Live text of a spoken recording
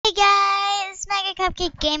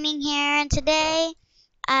Cupcake Gaming here, and today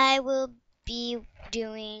I will be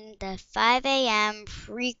doing the 5 a.m.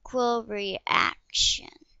 prequel reaction.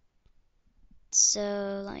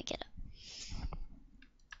 So let me get up.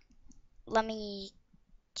 Let me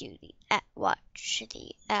do the watch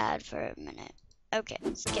the ad for a minute. Okay,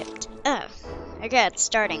 skipped. Oh, okay, it's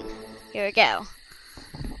starting. Here we go.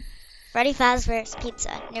 Freddy Fazbear's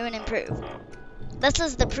Pizza, new and improved. This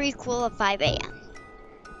is the prequel of 5 a.m.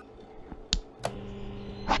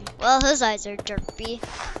 Well, his eyes are derpy.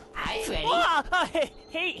 Hi, Freddy.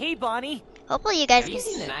 Hey, Bonnie. Hopefully you guys Have you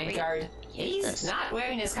seen the night guard? He's not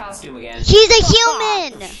wearing his costume again. He's a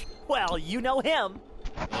human! Well, you know him.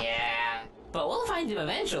 Yeah, but we'll find him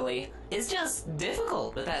eventually. It's just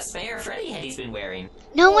difficult with that spare Freddy head he's been wearing.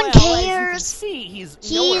 No one As you can cares. see, he's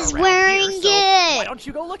wearing here, so it. why don't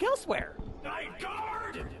you go look elsewhere? Night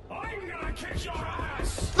guard! I'm gonna kick your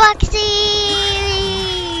ass! Foxy!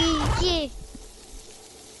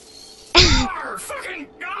 Fucking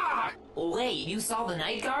God! Wait, you saw the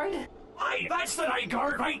night guard? That's the night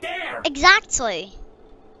guard right there! Exactly.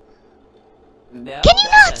 No, Can you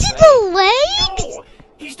not see the legs? No!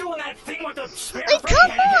 He's doing that thing with the spare Like, Freddy come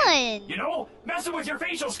head again. on! You know, messing with your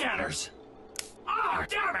facial scanners. Ah,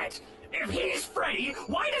 damn it! If he's Freddy,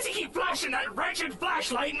 why does he keep flashing that wretched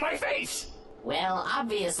flashlight in my face? Well,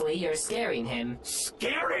 obviously you're scaring him.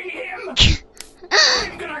 Scaring him?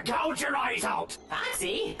 I'm gonna gouge your eyes out!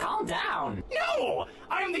 Foxy, calm down. No!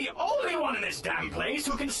 I'm the only one in this damn place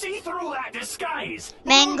who can see through that disguise!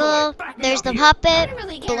 Mangle, Back me there's up the here. puppet,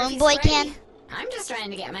 really care if Balloon he's Boy Freddy. can, I'm just trying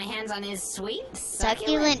to get my hands on his sweet,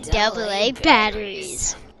 succulent AA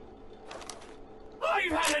batteries.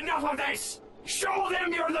 I've had enough of this! Show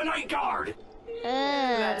them you're the night guard!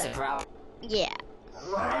 That's a problem. Yeah.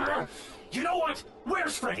 You know what?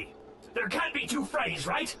 Where's Freddy? There can't be two Freddys,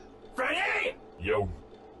 right? Freddy! Yo.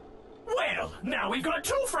 Well, now we've got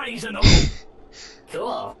two Freddys in the room!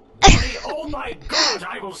 Cool. Freddy, oh my God,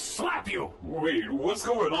 I will slap you! Wait, what's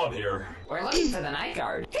going on here? We're looking for the night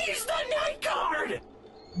guard. He's the night guard!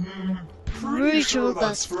 Pretty sure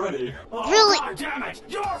that's Freddy. Oh, Really? God damn it!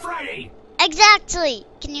 You're Freddy! Exactly.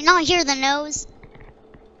 Can you not hear the nose?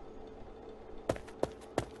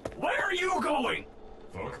 Where are you going?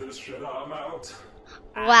 Fuck this shit, I'm out.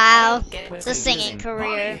 Wow. Get what's The singing confusing.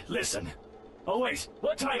 career. Bonnie, listen. Oh wait,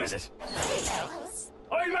 what time is it?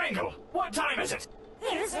 Oi, Mangle, what time is it?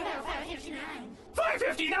 It's about 5:59.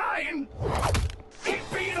 5:59? It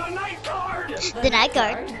be the night guard! The night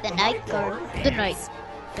guard. The night guard. The night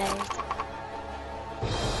guard.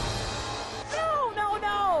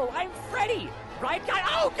 No! I'm Freddy. Right guy?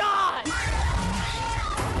 Oh God!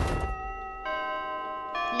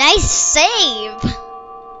 Nice save.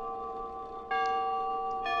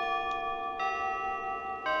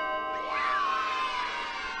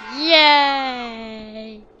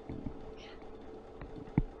 Yay!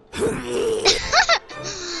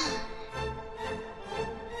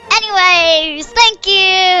 Anyways,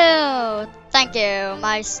 thank you,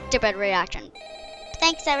 my stupid reaction.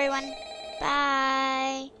 Thanks everyone,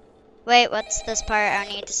 bye. Wait, what's this part? I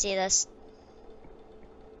need to see this.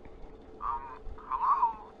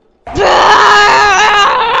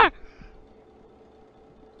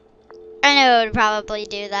 I know it would probably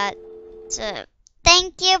do that. So,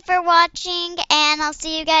 thank you for watching, and I'll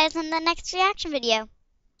see you guys in the next reaction video.